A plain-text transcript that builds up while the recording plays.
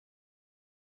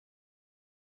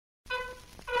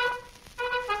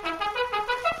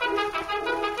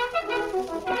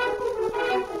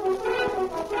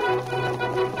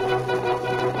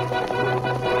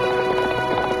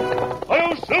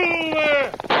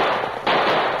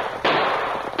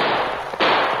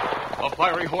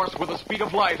fiery horse with the speed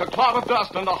of light, a cloud of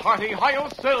dust, and a hearty Hi-Yo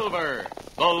Silver,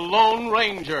 the Lone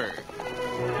Ranger.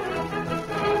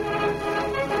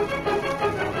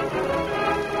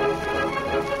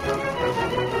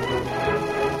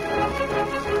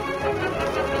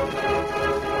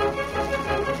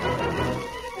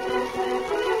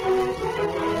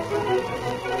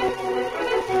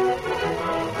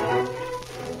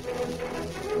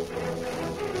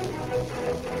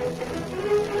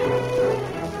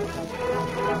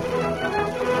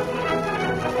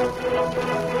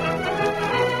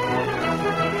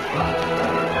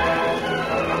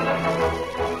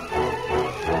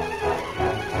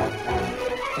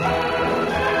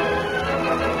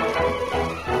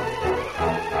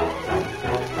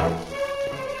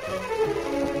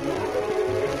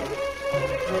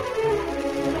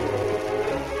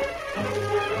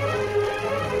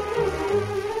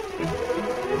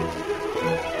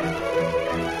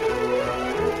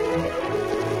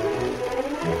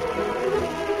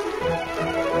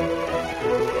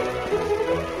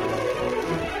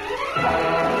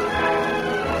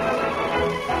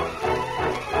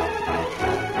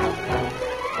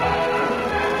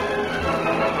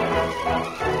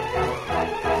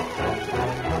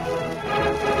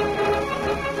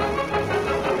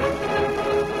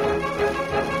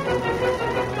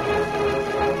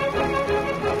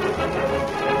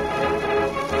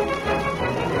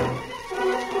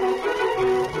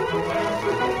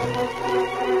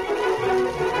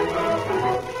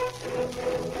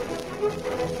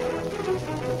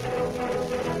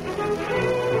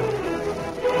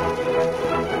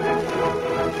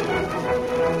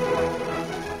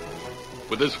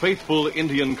 With his faithful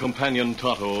Indian companion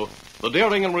Tonto, the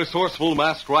daring and resourceful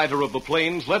masked rider of the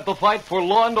plains led the fight for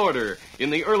law and order in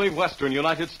the early western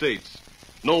United States.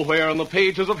 Nowhere in the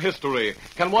pages of history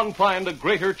can one find a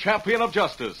greater champion of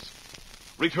justice.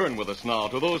 Return with us now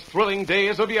to those thrilling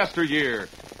days of yesteryear.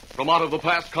 From out of the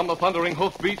past come the thundering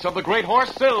hoofbeats of the great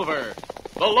horse Silver.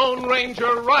 The Lone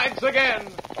Ranger rides again.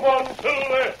 Come on,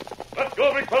 Silver. Let's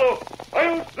go, big fellow.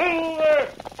 I'm Silver.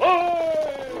 Boy!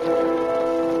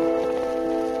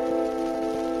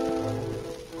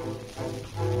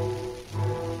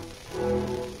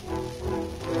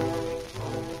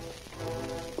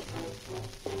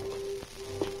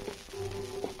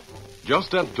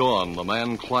 Just at dawn, the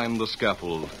man climbed the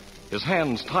scaffold, his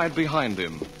hands tied behind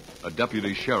him, a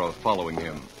deputy sheriff following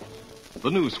him.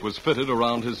 The noose was fitted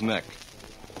around his neck.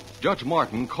 Judge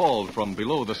Martin called from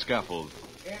below the scaffold.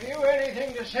 Have you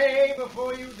anything to say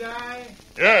before you die?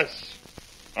 Yes,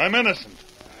 I'm innocent.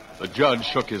 The judge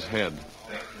shook his head.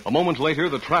 A moment later,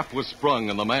 the trap was sprung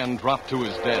and the man dropped to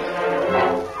his death.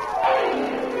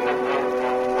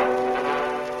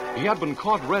 He had been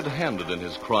caught red-handed in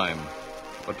his crime.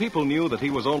 But people knew that he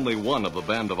was only one of the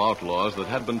band of outlaws that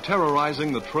had been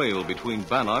terrorizing the trail between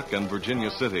Bannock and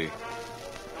Virginia City.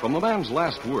 From the man's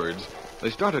last words, they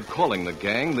started calling the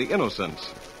gang the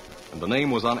Innocents. And the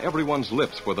name was on everyone's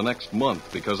lips for the next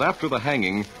month because after the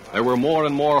hanging, there were more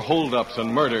and more holdups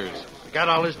and murders. You got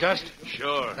all his dust?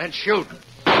 Sure. Then shoot.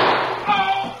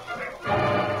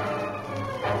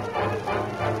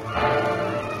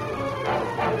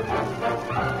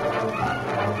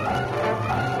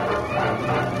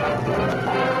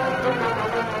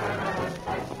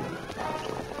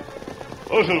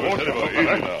 Oh, Silver,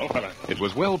 easy now. It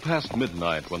was well past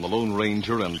midnight when the Lone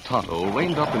Ranger and Tonto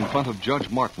reined up in front of Judge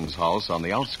Martin's house on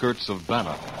the outskirts of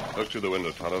Bannock. Look through the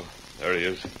window, Tonto. There he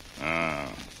is. Ah,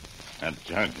 that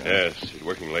judge. Yes, he's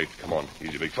working late. Come on,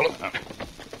 easy, big fellow.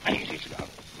 Easy, Scout.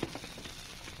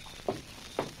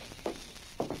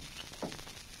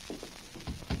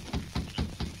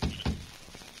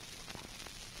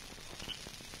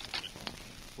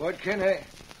 What can I...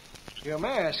 Your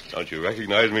mask. Don't you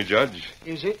recognize me, Judge?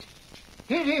 Is it?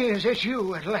 It is. It's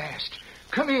you at last.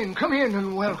 Come in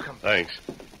and welcome. Thanks.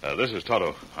 This is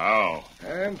Tonto. How?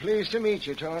 I'm pleased to meet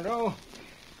you, Tonto.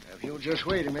 If you'll just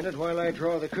wait a minute while I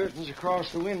draw the curtains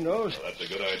across the windows. Well, that's a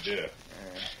good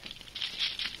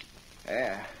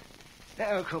idea.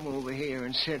 Now come over here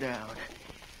and sit down.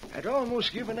 I'd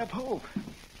almost given up hope.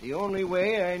 The only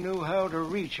way I knew how to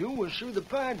reach you was through the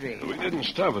Padre. We didn't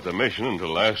stop at the mission until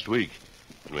last week.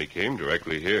 And we came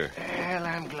directly here. Well,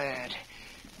 I'm glad.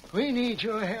 We need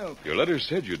your help. Your letter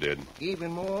said you did.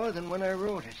 Even more than when I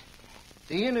wrote it.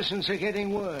 The innocents are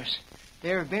getting worse.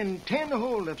 There have been 10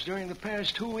 holdups during the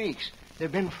past 2 weeks. There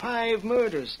have been 5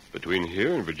 murders. Between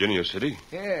here and Virginia City?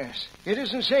 Yes. It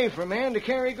isn't safe for a man to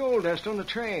carry gold dust on the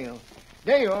trail.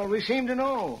 They always seem to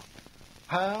know.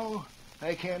 How?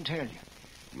 I can't tell you.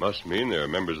 Must mean there are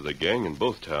members of the gang in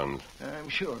both towns. I'm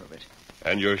sure of it.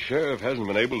 And your sheriff hasn't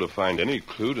been able to find any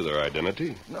clue to their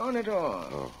identity? None at all.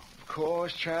 Oh. Of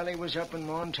course, Charlie was up in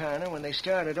Montana when they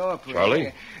started operating.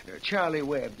 Charlie? Charlie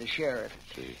Webb, the sheriff.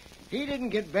 See. He didn't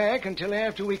get back until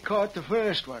after we caught the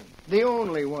first one. The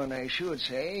only one, I should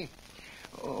say.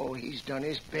 Oh, he's done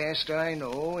his best, I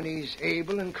know, and he's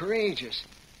able and courageous.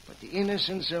 But the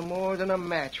innocents are more than a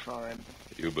match for him.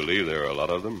 You believe there are a lot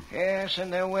of them? Yes,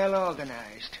 and they're well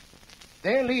organized.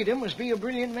 Their leader must be a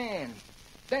brilliant man.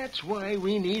 That's why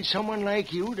we need someone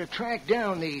like you to track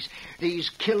down these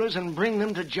killers and bring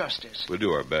them to justice. We'll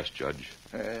do our best, Judge.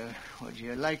 Would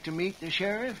you like to meet the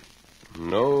sheriff?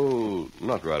 No,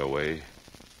 not right away.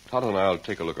 Todd and I'll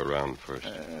take a look around first.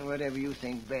 Whatever you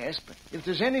think best, but if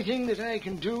there's anything that I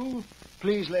can do,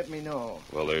 please let me know.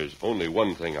 Well, there's only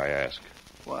one thing I ask.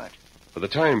 What? For the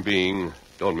time being,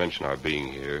 don't mention our being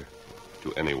here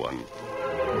to anyone.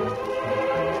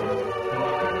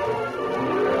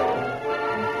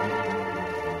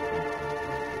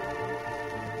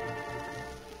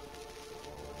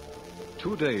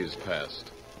 Two days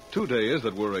passed. 2 days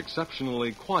that were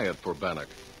exceptionally quiet for Bannock.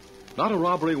 Not a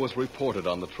robbery was reported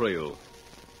on the trail.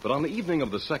 But on the evening of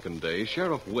the second day,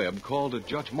 Sheriff Webb called at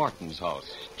Judge Martin's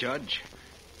house. Judge,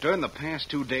 during the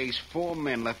past 2 days, 4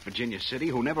 men left Virginia City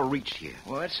who never reached here.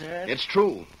 What's that? It's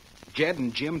true. Jed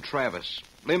and Jim Travis,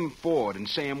 Lem Ford, and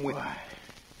Sam Whitten. Why?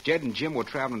 Jed and Jim were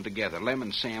traveling together. Lem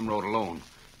and Sam rode alone.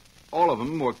 All of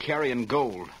them were carrying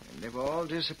gold. And they've all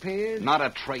disappeared? Not a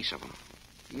trace of them.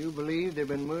 You believe they've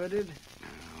been murdered?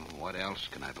 What else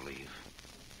can I believe?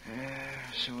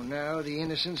 So now the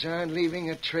innocents aren't leaving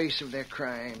a trace of their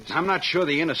crimes. I'm not sure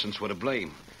the innocents were to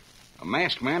blame. A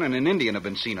masked man and an Indian have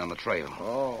been seen on the trail.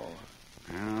 Oh.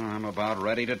 Well, I'm about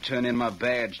ready to turn in my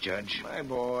badge, Judge. My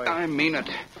boy. I mean it.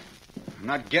 I'm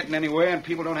not getting anywhere, and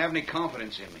people don't have any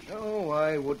confidence in me. Oh,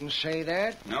 I wouldn't say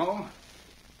that. No?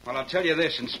 Well, I'll tell you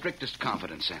this in strictest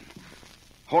confidence, then.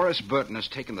 Horace Burton has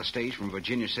taken the stage from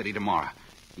Virginia City tomorrow.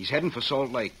 He's heading for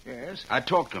Salt Lake. Yes? I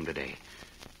talked to him today.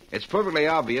 It's perfectly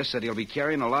obvious that he'll be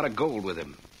carrying a lot of gold with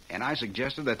him, and I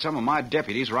suggested that some of my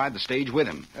deputies ride the stage with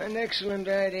him. An excellent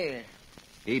idea.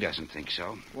 He doesn't think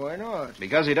so. Why not?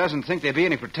 Because he doesn't think there'd be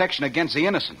any protection against the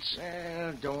innocents.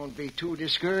 Well, don't be too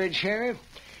discouraged, Sheriff.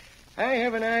 I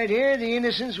have an idea the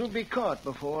innocents will be caught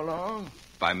before long.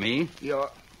 By me?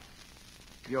 You're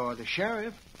the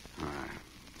sheriff.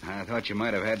 I thought you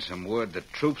might have had some word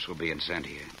that troops were being sent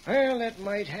here. Well, that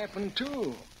might happen,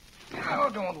 too. Now,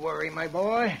 don't worry, my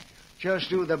boy. Just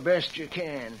do the best you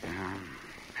can.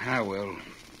 I will.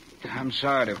 I'm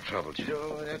sorry to have troubled you.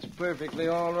 So that's perfectly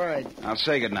all right. I'll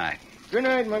say good night. Good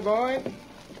night, my boy.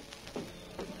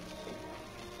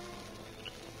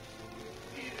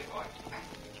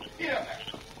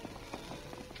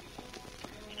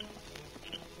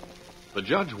 The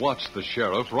judge watched the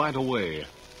sheriff ride away.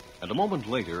 And a moment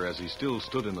later, as he still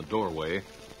stood in the doorway,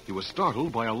 he was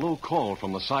startled by a low call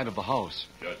from the side of the house.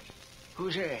 Judge,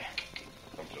 Who's there?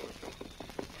 come forward.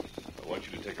 I want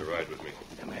you to take a ride with me.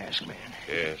 The masked man.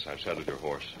 Yes, I've saddled your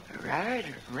horse. A ride?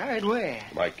 Ride where?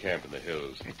 My camp in the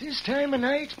hills. At this time of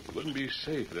night? It wouldn't be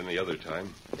safe at any other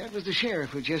time. That was the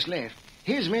sheriff who just left.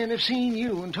 His men have seen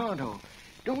you and Tonto.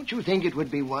 Don't you think it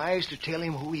would be wise to tell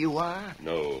him who you are?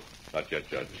 No, not yet,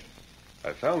 Judge.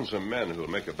 I found some men who'll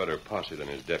make a better posse than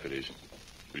his deputies.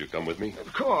 Will you come with me?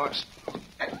 Of course.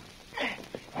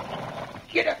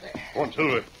 Get up there. Go on,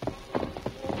 Silver.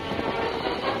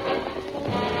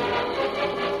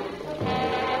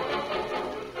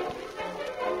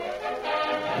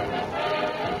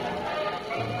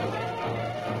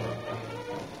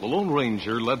 The Lone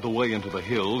Ranger led the way into the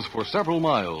hills for several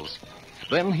miles.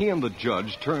 Then he and the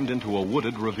judge turned into a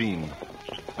wooded ravine.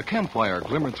 A campfire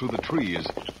glimmered through the trees,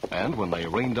 and when they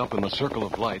reined up in the circle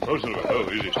of light... Oh, Silver.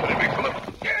 Oh, easy. Steady, big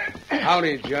fella.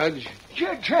 Howdy, Judge.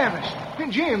 Jed Travis,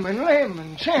 and Jim, and Lem,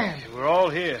 and Sam. We're all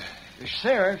here. The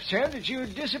sheriff said that you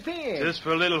had disappeared. Just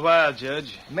for a little while,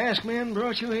 Judge. Masked man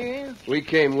brought you here? We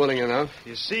came willing enough.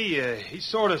 You see, he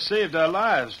sort of saved our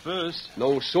lives first.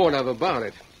 No sort of about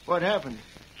it. What happened?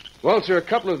 Well, sir, a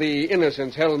couple of the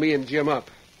innocents held me and Jim up.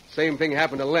 Same thing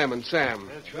happened to Lem and Sam.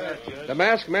 That's right, Judge. The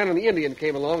masked man and the Indian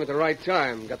came along at the right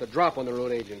time, got the drop on the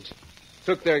road agents.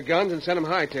 Took their guns and sent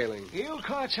them hightailing. You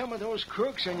caught some of those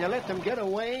crooks and you let them get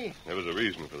away? There was a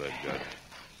reason for that, Judge.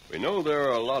 We know there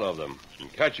are a lot of them,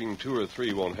 and catching 2 or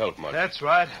 3 won't help much. That's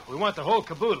right. We want the whole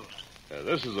caboodle.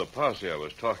 This is a posse I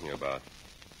was talking about.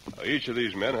 Each of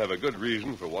these men have a good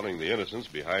reason for wanting the innocents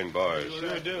behind bars.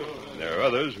 Sure do. And there are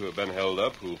others who have been held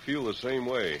up who feel the same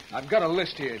way. I've got a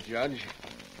list here, Judge.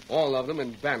 All of them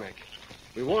in Bannock.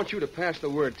 We want you to pass the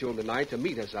word to them tonight to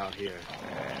meet us out here.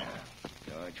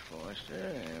 George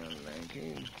Foster, Alan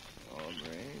Lanky,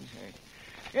 Albright.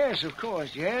 Yes, of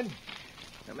course, Jed.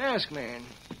 The Masked Man,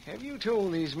 have you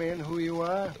told these men who you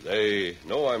are? They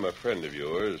know I'm a friend of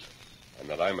yours and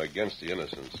that I'm against the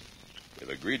innocents. They've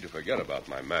agreed to forget about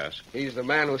my mask. He's the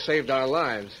man who saved our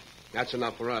lives. That's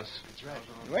enough for us. That's right.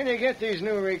 When you get these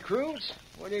new recruits,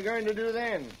 what are you going to do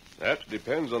then? That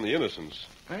depends on the innocents.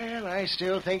 Well, I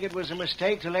still think it was a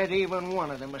mistake to let even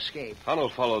one of them escape. I'll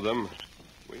follow them.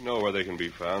 We know where they can be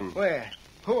found. Where?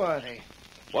 Who are they?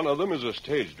 One of them is a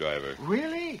stage driver.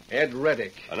 Really? Ed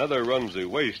Reddick. Another runs the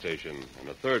way station, and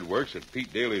the third works at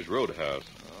Pete Daly's roadhouse.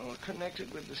 All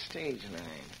connected with the stage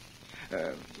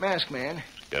line. Masked Man,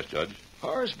 Yes, Judge?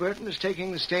 Horace Burton is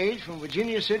taking the stage from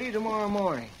Virginia City tomorrow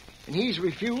morning, and he's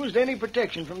refused any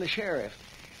protection from the sheriff.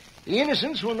 The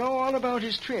innocents will know all about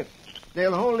his trip.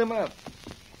 They'll hold him up.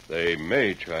 They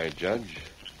may try, Judge.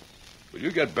 Will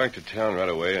you get back to town right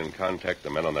away and contact the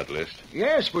men on that list?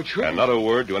 Yes, but should... And not a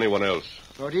word to anyone else.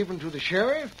 Not even to the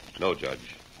sheriff? No,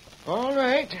 Judge. All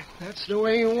right. That's the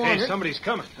way you want Hey, it. somebody's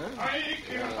coming.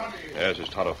 Yes, it's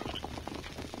Tonto.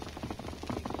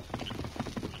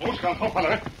 Oh,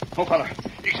 fella.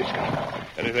 Easy, Scout.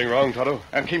 Anything wrong, Tonto?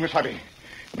 Kimasabi.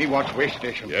 Me watch way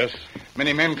station. Yes?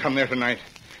 Many men come there tonight.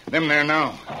 Them there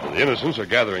now. The innocents are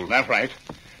gathering. That's right.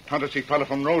 Tonto see fella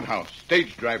from Roadhouse.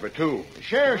 Stage driver, too. The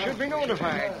sheriff should be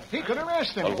notified. He could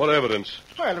arrest them. On what evidence?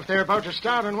 Well, if they're about to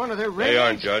start on one of their raids... They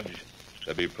aren't, Judge.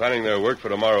 They'll be planning their work for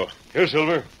tomorrow. Here,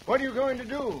 Silver. What are you going to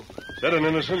do? Set an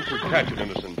innocent to catch an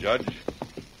innocent, Judge.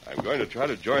 I'm going to try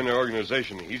to join their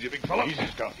organization. Easy, big fella. Easy,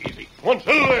 Scout, easy. Come on,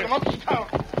 Silver. Come on,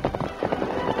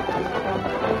 Scout.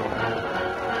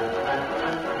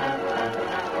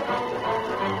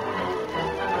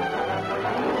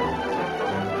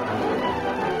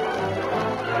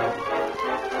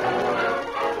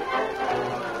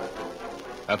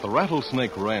 At the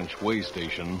Rattlesnake Ranch way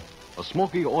station, a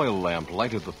smoky oil lamp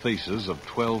lighted the faces of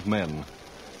 12 men.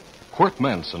 Quirt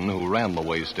Manson, who ran the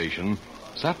way station,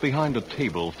 sat behind a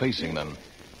table facing them.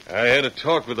 I had a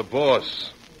talk with the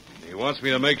boss. He wants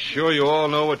me to make sure you all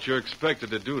know what you're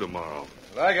expected to do tomorrow.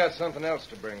 Well, I got something else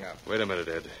to bring up. Wait a minute,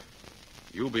 Ed.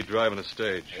 You'll be driving a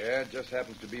stage. Yeah, it just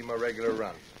happens to be my regular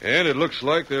run. And it looks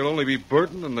like there'll only be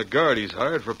Burton and the guard he's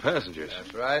hired for passengers.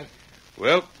 That's right.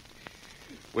 Well,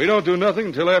 we don't do nothing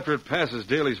until after it passes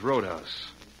Daly's roadhouse.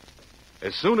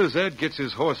 As soon as Ed gets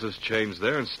his horses changed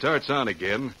there and starts on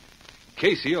again,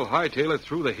 Casey will hightail it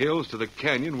through the hills to the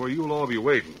canyon where you'll all be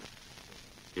waiting.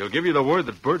 He'll give you the word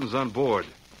that Burton's on board.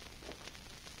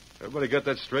 Everybody got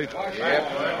that straight?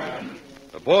 Yep.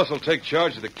 The boss will take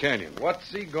charge of the canyon.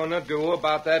 What's he gonna do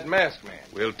about that masked man?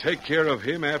 We'll take care of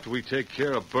him after we take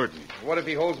care of Burton. What if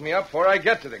he holds me up before I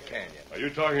get to the canyon? Are you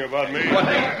talking about me?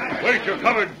 Wait, you're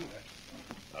covered.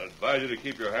 I advise you to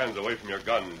keep your hands away from your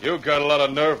gun. You got a lot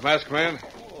of nerve, Masked Man.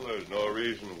 Oh, there's no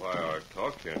reason why our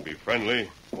talk can't be friendly.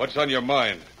 What's on your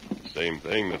mind? Same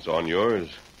thing that's on yours.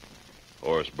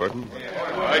 Horace Burton.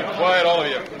 All right, quiet, all of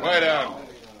you. Quiet down.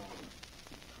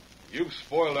 You've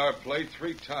spoiled our play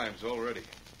 3 times already.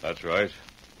 That's right.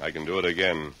 I can do it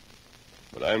again.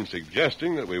 But I'm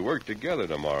suggesting that we work together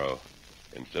tomorrow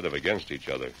instead of against each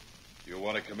other. You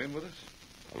want to come in with us?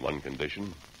 On one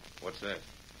condition. What's that?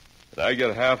 That I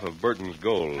get half of Burton's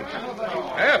gold.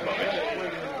 Half of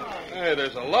it? Hey,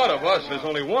 there's a lot of us. There's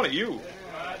only one of you.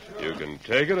 You can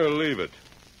take it or leave it.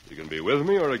 You can be with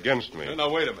me or against me. Now,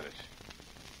 wait a minute.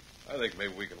 I think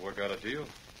maybe we can work out a deal.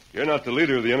 You're not the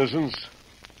leader of the innocents.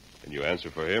 Can you answer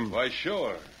for him? Why,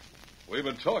 sure. We've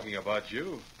been talking about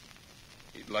you.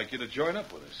 He'd like you to join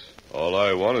up with us. All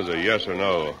I want is a yes or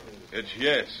no. It's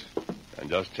yes. And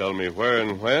just tell me where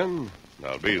and when, and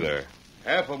I'll be there.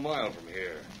 Half a mile from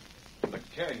here. The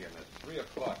canyon at 3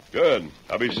 o'clock. Good.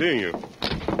 I'll be seeing you.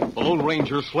 The Lone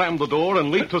Ranger slammed the door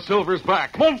and leaped to Silver's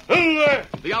back. Come on, there!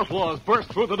 The outlaws burst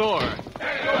through the door.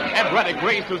 Ed Reddick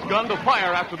raised his gun to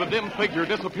fire after the dim figure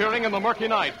disappearing in the murky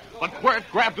night, but Quirt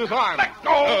grabbed his arm.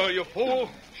 Oh, you fool.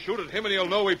 Shoot at him and he'll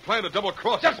know we plan to double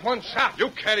cross him. Just one shot. You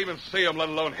can't even see him, let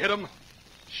alone hit him.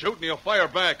 Shoot and he'll fire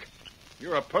back.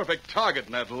 You're a perfect target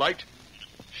in that light.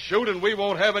 Shoot and we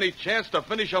won't have any chance to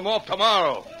finish him off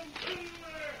tomorrow.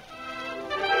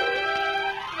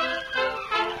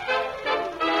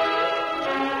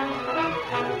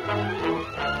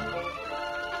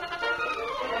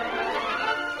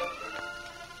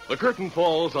 The curtain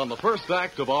falls on the first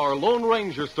act of our Lone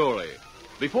Ranger story.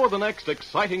 Before the next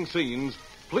exciting scenes,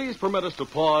 please permit us to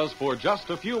pause for just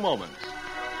a few moments.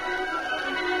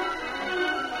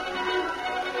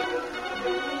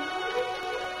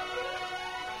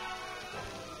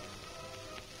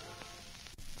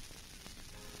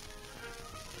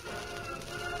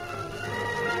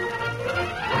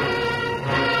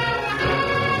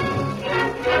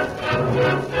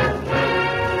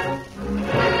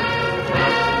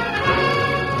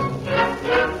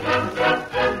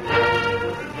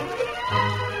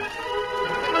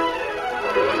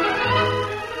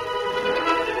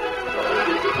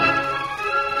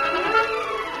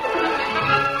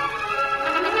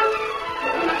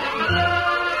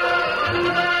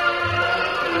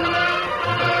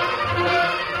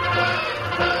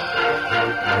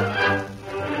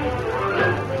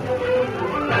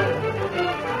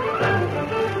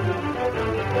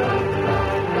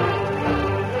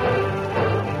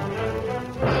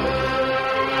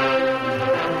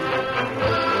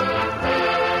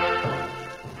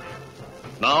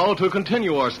 to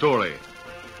continue our story.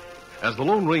 As the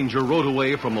Lone Ranger rode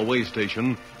away from the way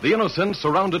station, the innocents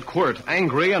surrounded Quirt,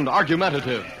 angry and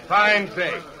argumentative. Fine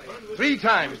thing. 3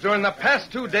 times during the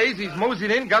past 2 days, he's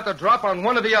moseyed in, got the drop on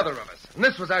one or the other of us. And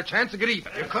this was our chance to get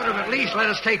even. You could have at least let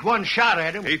us take one shot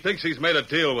at him. He thinks he's made a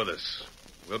deal with us.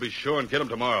 We'll be sure and get him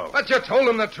tomorrow. But you told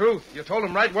him the truth. You told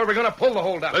him right where we're going to pull the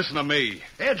holdup. Listen to me.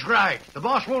 Ed's right. The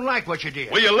boss won't like what you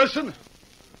did. Will you listen?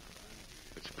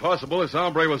 It's possible this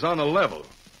hombre was on the level.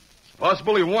 It's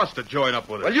possible he wants to join up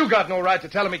with us. Well, you got no right to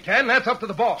tell him he can. That's up to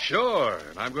the boss. Sure,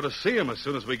 and I'm going to see him as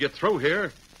soon as we get through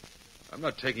here. I'm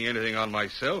not taking anything on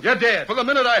myself. You're dead. For the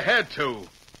minute I had to.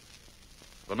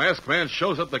 If the masked man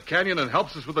shows up the canyon and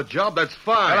helps us with the job, that's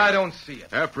fine. Well, I don't see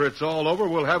it. After it's all over,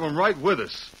 we'll have him right with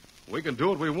us. We can do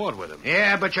what we want with him.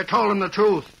 Yeah, but you told him the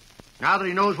truth. Now that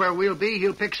he knows where we'll be,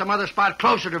 he'll pick some other spot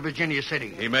closer to Virginia City.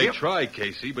 He may try,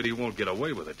 Casey, but he won't get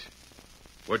away with it.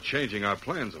 We're changing our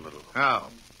plans a little. How?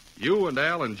 You and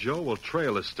Al and Joe will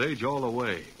trail the stage all the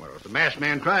way. Well, if the masked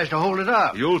man tries to hold it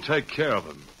up. You'll take care of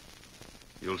him.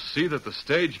 You'll see that the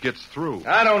stage gets through.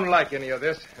 I don't like any of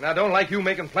this, and I don't like you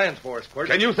making plans for us, Quirt.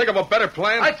 Can you think of a better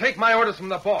plan? I take my orders from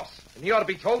the boss, and he ought to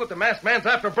be told that the masked man's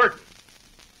after Burton.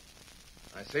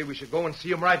 I say we should go and see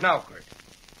him right now, Quirt.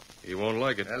 He won't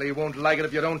like it. Well, he won't like it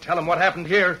if you don't tell him what happened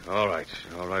here. All right,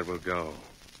 we'll go.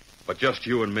 But just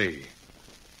you and me.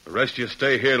 The rest of you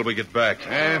stay here till we get back.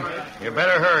 You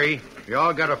better hurry. You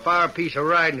all got a far piece of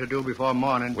riding to do before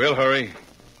morning. We'll hurry.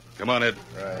 Come on, Ed.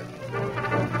 Right.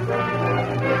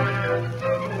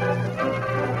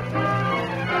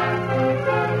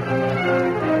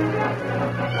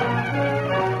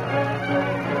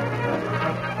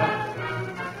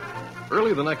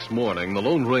 Early the next morning, the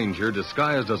Lone Ranger,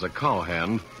 disguised as a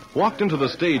cowhand, walked into the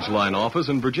stage line office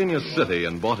in Virginia City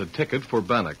and bought a ticket for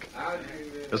Bannock.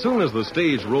 As soon as the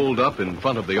stage rolled up in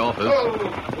front of the office,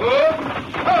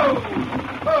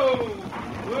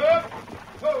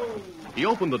 he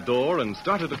opened the door and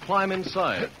started to climb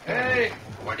inside. Hey,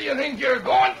 where do you think you're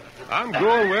going? I'm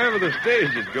going wherever the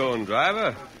stage is going,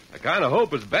 driver. I kind of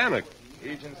hope it's Bannock.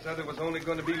 Agent said there was only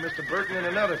going to be Mr. Burton and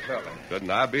another fella.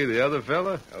 Couldn't I be the other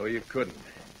fella? Oh, you couldn't.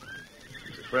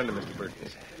 He's a friend of Mr.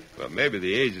 Burton's. Well, maybe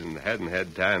the agent hadn't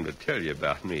had time to tell you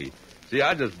about me. See,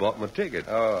 I just bought my ticket.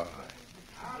 Oh.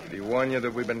 Did he warn you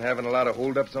that we've been having a lot of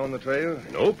holdups on the trail?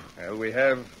 Nope. Well, we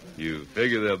have. You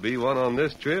figure there'll be one on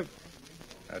this trip?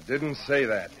 I didn't say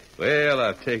that. Well,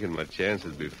 I've taken my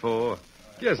chances before.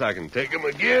 Guess I can take them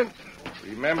again.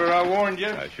 Remember I warned you?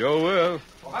 I sure will.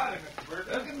 Oh, hi there, Mr.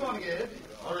 Burton. Good morning, Ed.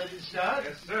 All ready to start?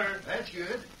 Yes, sir. That's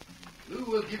good. Lou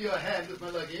will give you a hand with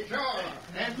my luggage. Sure.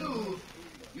 And Lou,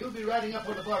 you'll be riding up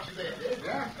on the box of Ed, eh?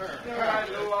 Yes, sir. All right,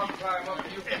 Lou, I'll climb up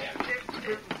to you.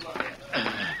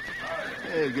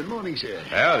 Good morning, sir.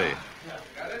 Howdy.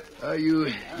 Are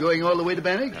you going all the way to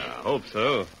Bannock? I hope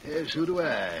so. Yes, so do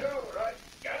I.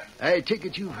 I take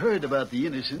it you've heard about the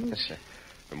Innocents.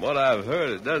 From what I've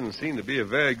heard, it doesn't seem to be a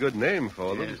very good name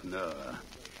for them. Yes, no.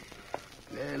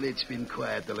 Well, it's been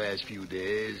quiet the last few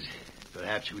days.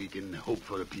 Perhaps we can hope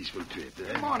for a peaceful trip.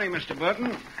 Good morning, Mr.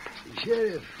 Burton.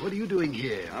 Sheriff, what are you doing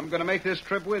here? I'm going to make this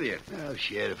trip with you. Oh,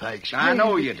 Sheriff, I explained. I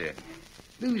know you did.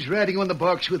 Lou's riding on the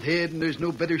box with Ed, and there's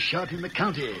no better shot in the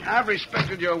county. I've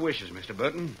respected your wishes, Mr.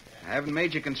 Burton. I haven't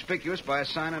made you conspicuous by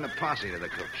assigning a posse to the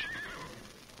cooks.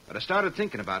 But I started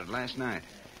thinking about it last night.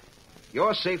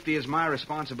 Your safety is my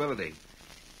responsibility.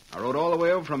 I rode all the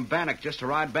way over from Bannock just to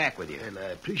ride back with you. Well, I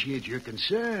appreciate your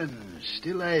concern.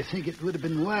 Still, I think it would have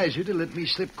been wiser to let me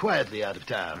slip quietly out of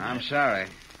town. I'm sorry.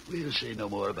 We'll say no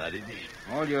more about it.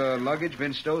 All your luggage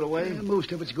been stowed away?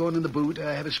 Most of it's gone in the boot.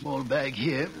 I have a small bag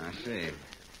here. I see.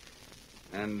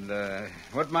 And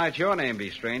what might your name be,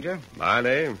 stranger? My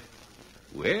name?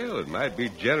 Well, it might be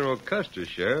General Custer,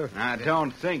 Sheriff. I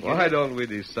don't think Why don't we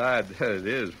decide that it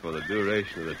is for the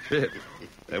duration of the trip?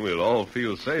 Then we'll all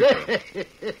feel safer.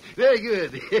 Very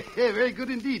good. Very good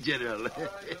indeed, General.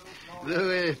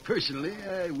 Though, personally,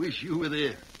 I wish you were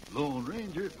the Lone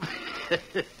Ranger.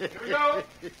 Here we go.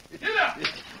 Get up.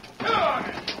 Come on.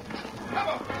 Come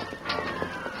on.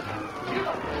 Get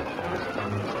up.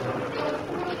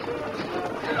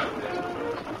 Get up.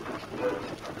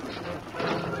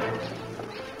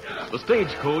 The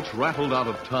stagecoach rattled out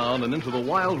of town and into the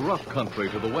wild, rough country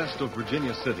to the west of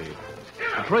Virginia City.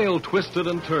 The trail twisted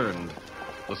and turned.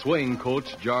 The swaying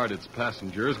coach jarred its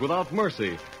passengers without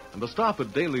mercy, and the stop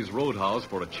at Daly's Roadhouse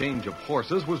for a change of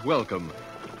horses was welcome.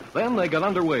 Then they got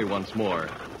underway once more,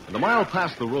 and a mile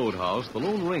past the roadhouse, the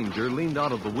Lone Ranger leaned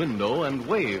out of the window and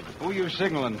waved. Who you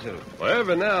signaling to? Well,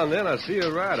 every now and then I see a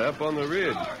rider up on the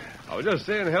ridge. I was just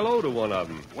saying hello to one of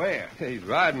them. Where? He's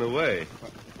riding away.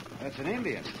 That's an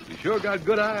Indian. You sure got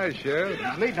good eyes, Sheriff.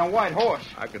 He's leading a white horse.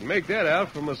 I could make that out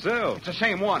for myself. It's the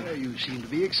same one. You seem to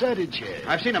be excited, Sheriff.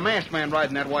 I've seen a masked man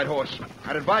riding that white horse.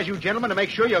 I'd advise you gentlemen to make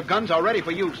sure your guns are ready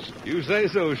for use. You say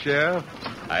so, Sheriff.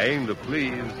 I aim to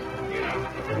please.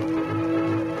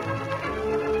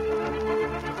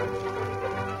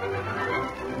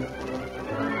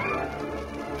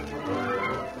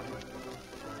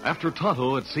 After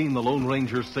Tonto had seen the Lone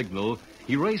Ranger's signal,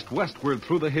 he raced westward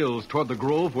through the hills toward the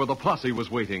grove where the posse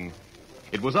was waiting.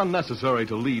 It was unnecessary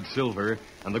to lead Silver,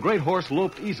 and the great horse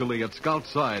loped easily at Scout's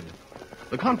side.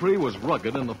 The country was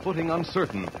rugged and the footing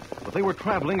uncertain, but they were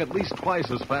traveling at least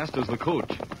twice as fast as the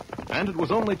coach. And it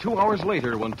was only 2 hours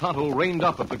later when Tonto reined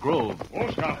up at the grove. Oh,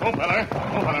 Scout. Oh, fella.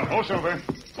 Oh, fella. Oh, Silver.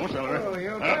 Oh, Silver. Oh,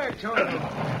 you're back,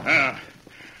 Tonto.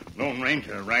 Lone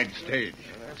Ranger rides stage.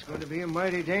 That's going to be a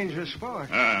mighty dangerous spot.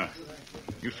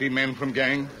 You see men from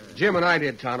gang? Jim and I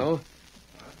did, Tonto.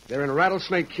 They're in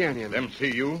Rattlesnake Canyon. Them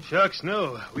see you? Shucks,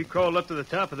 no. We crawled up to the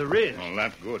top of the ridge. Oh,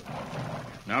 that's good.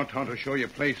 Now, Tonto, show you a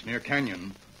place near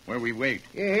Canyon where we wait.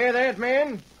 You hear that,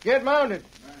 man? Get mounted.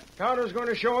 Tonto's going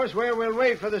to show us where we'll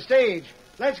wait for the stage.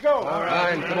 Let's go. All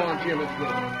right. Come on, Jim. Let's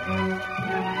go.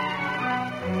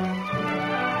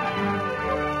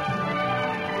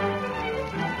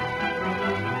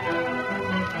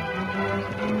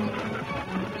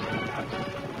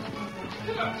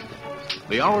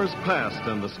 The hours passed,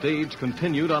 and the stage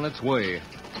continued on its way.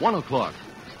 1 o'clock,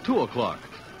 2 o'clock,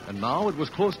 and now it was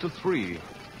close to 3.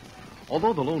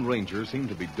 Although the Lone Ranger seemed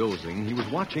to be dozing, he was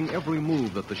watching every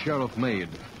move that the sheriff made.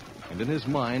 And in his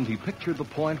mind, he pictured the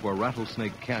point where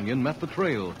Rattlesnake Canyon met the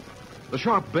trail. The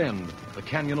sharp bend, the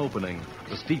canyon opening,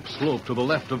 the steep slope to the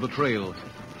left of the trail.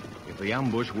 If the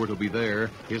ambush were to be there,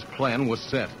 his plan was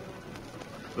set.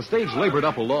 The stage labored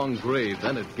up a long grade,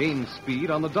 then it gained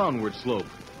speed on the downward slope.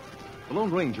 The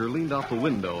Lone Ranger leaned out the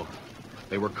window.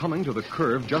 They were coming to the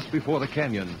curve just before the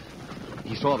canyon.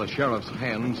 He saw the sheriff's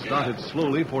hand started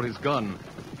slowly for his gun,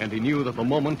 and he knew that the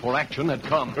moment for action had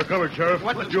come. You're covered, Sheriff.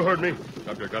 What? You heard me.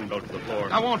 Drop your gun belt to the floor.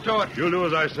 I won't do it. You'll do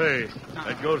as I say.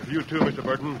 That goes for you, too, Mr.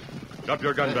 Burton. Drop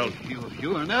your gun belt.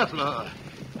 You're an outlaw.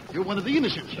 You're one of the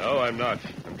innocents. No, I'm not.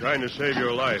 I'm trying to save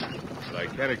your life. But I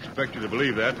can't expect you to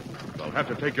believe that. So I'll have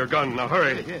to take your gun. Now,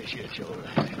 hurry. Yes, sure.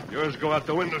 Yours go out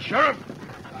the window, Sheriff.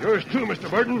 Yours, too, Mr.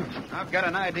 Burton. I've got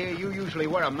an idea you usually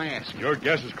wear a mask. Your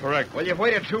guess is correct. Well, you've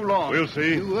waited too long. We'll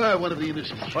see. You are one of the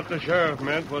innocents. What the sheriff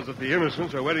meant was that the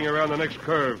innocents are waiting around the next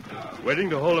curve,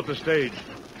 waiting to hold up the stage.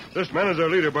 This man is our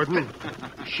leader, Burton.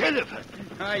 Sheriff.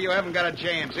 You haven't got a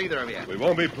chance, either of you. We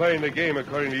won't be playing the game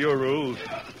according to your rules.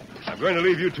 I'm going to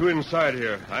leave you two inside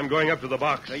here. I'm going up to the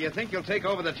box. So you think you'll take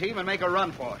over the team and make a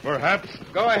run for it? Perhaps.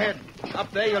 Go ahead.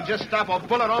 Up there, you'll just stop a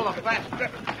bullet all the faster.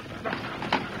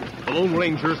 The Lone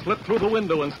Ranger slipped through the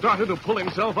window and started to pull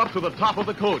himself up to the top of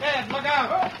the coach. Ed, look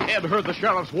out! Ed heard the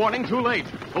sheriff's warning too late.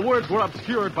 The words were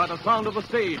obscured by the sound of the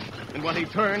stage, and when he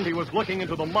turned, he was looking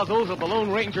into the muzzles of the Lone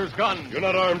Ranger's guns. You're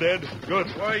not armed, Ed. Good.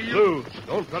 Why, you... Lou,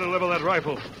 don't try to level that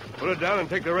rifle. Put it down and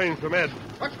take the reins from Ed.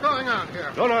 What's going on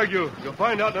here? Don't argue. You'll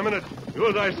find out in a minute. Do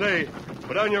as I say.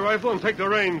 Put down your rifle and take the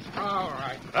reins. All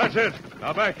right. That's it.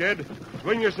 Now back, Ed.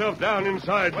 Swing yourself down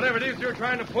inside. Whatever it is you're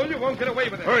trying to pull, you won't get away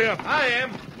with it. Hurry up. I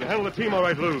am. You handle the team all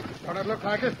right, Lou. Don't it look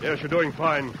like it? Yes, you're doing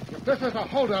fine. If this is a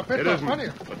holdup, it's It isn't. funny.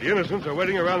 But the innocents are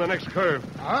waiting around the next curve.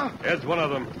 Huh? Ed's one of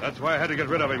them. That's why I had to get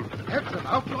rid of him. It's an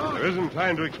outlaw. There isn't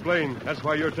time to explain. That's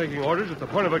why you're taking orders at the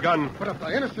point of a gun. But if the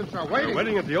innocents are They're waiting...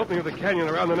 waiting at the opening of the canyon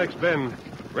around the next bend.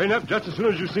 Rein up just as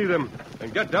soon as you see them.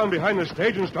 And get down behind the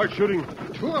stage and start shooting.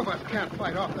 Two of us can't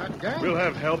fight off that gang. We'll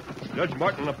have help. Judge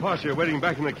Martin and the posse are waiting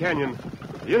back in the canyon.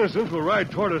 The innocents will ride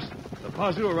toward us. The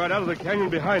posse will ride out of the canyon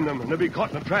behind them, and they'll be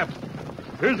caught in a trap.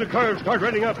 Here's the curve. Start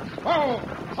reading up. Oh!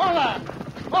 Hold on!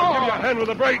 Give me a hand with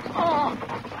the brake.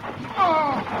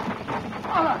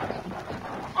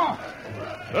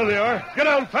 There they are. Get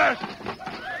down fast.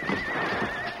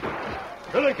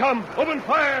 Here they come. Open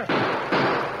fire.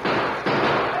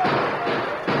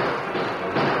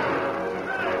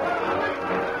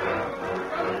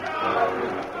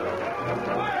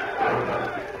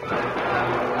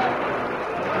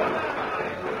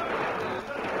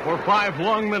 For 5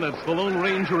 long minutes, the Lone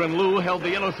Ranger and Lou held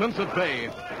the innocents at bay.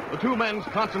 The two men's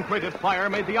concentrated fire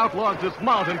made the outlaws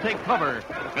dismount and take cover.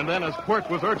 And then, as Quirt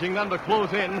was urging them to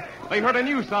close in, they heard a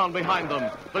new sound behind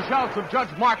them, the shouts of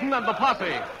Judge Martin and the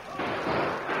posse.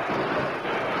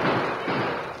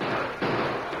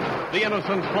 The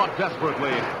innocents fought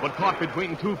desperately, but caught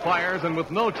between two fires and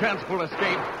with no chance for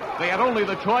escape, they had only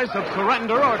the choice of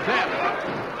surrender or death.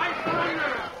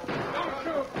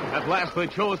 At last, they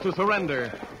chose to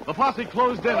surrender. The posse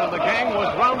closed in, and the gang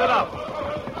was rounded up.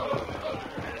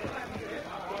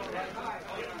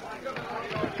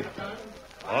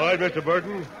 All right, Mr.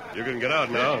 Burton. You can get out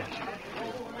now.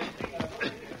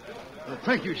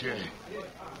 Thank you, sir.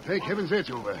 Thank heavens that's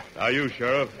over. Now you,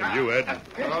 Sheriff, and you, Ed.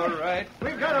 All right.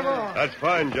 We've got 'em all. That's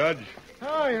fine, Judge.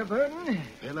 How are you, Burton?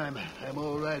 Well, I'm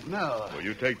all right now. Will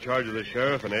you take charge of the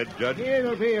sheriff and Ed, Judge?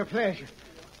 It'll be a pleasure.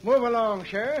 Move along,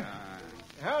 Sheriff.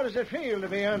 How does it feel to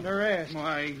be under arrest?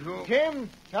 Why, Tim,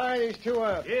 tie these two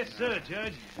up. Yes, sir,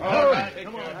 Judge. All right.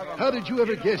 Come on. How did you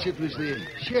ever guess it was the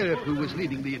sheriff who was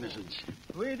leading the innocents?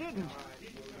 We didn't.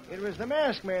 It was the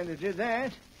masked man that did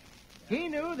that. He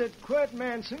knew that Quirt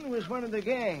Manson was one of the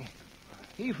gang.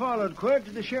 He followed Quirt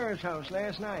to the sheriff's house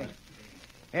last night.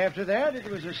 After that, it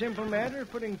was a simple matter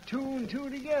of putting two and two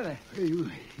together.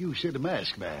 You said a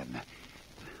masked man.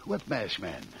 What masked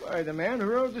man? Why, the man who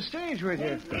rode the stage with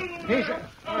you.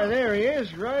 Why, there he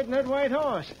is, riding that white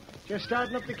horse. Just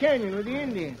starting up the canyon with the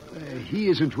Indian. He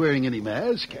isn't wearing any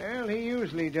mask. Well, he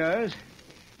usually does.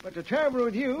 But to travel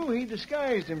with you, he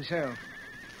disguised himself.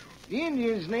 The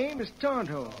Indian's name is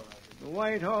Tonto. The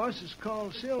white horse is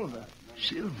called Silver.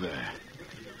 Silver?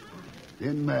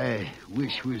 Then my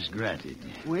wish was granted.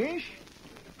 Wish?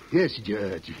 Yes,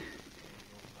 Judge.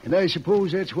 And I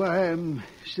suppose that's why I'm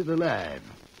still alive.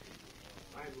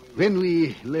 When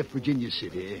we left Virginia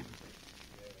City,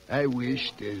 I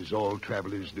wished, as all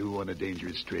travelers do on a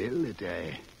dangerous trail,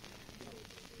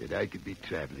 that I could be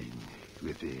traveling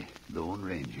with the Lone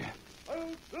Ranger.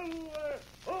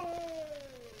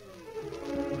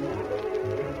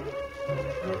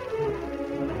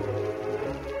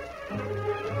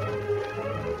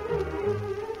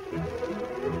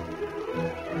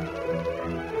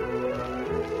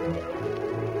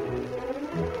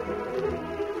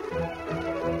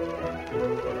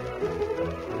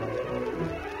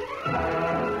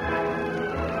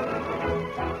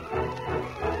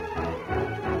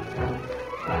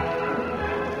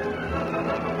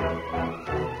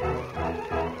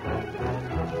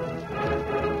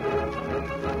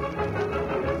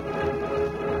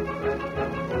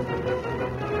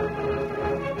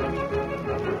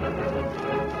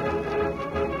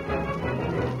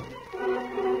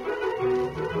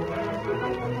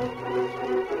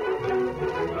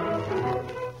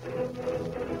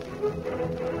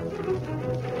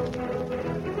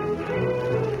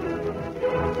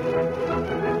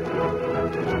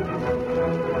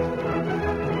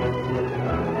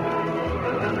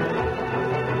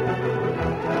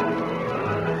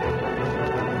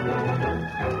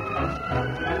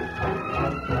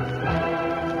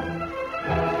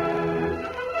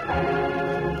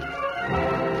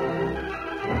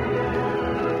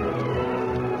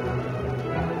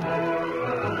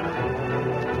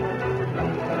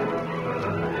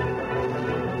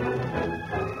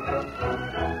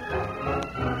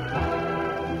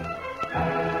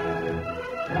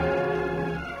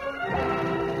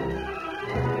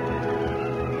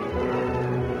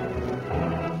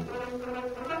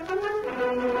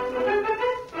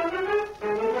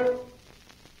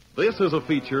 This is a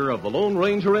feature of the Lone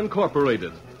Ranger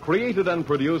Incorporated, created and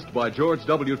produced by George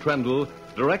W. Trendle,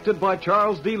 directed by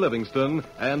Charles D. Livingston,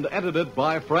 and edited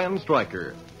by Fran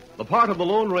Stryker. The part of the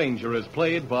Lone Ranger is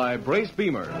played by Brace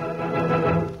Beamer.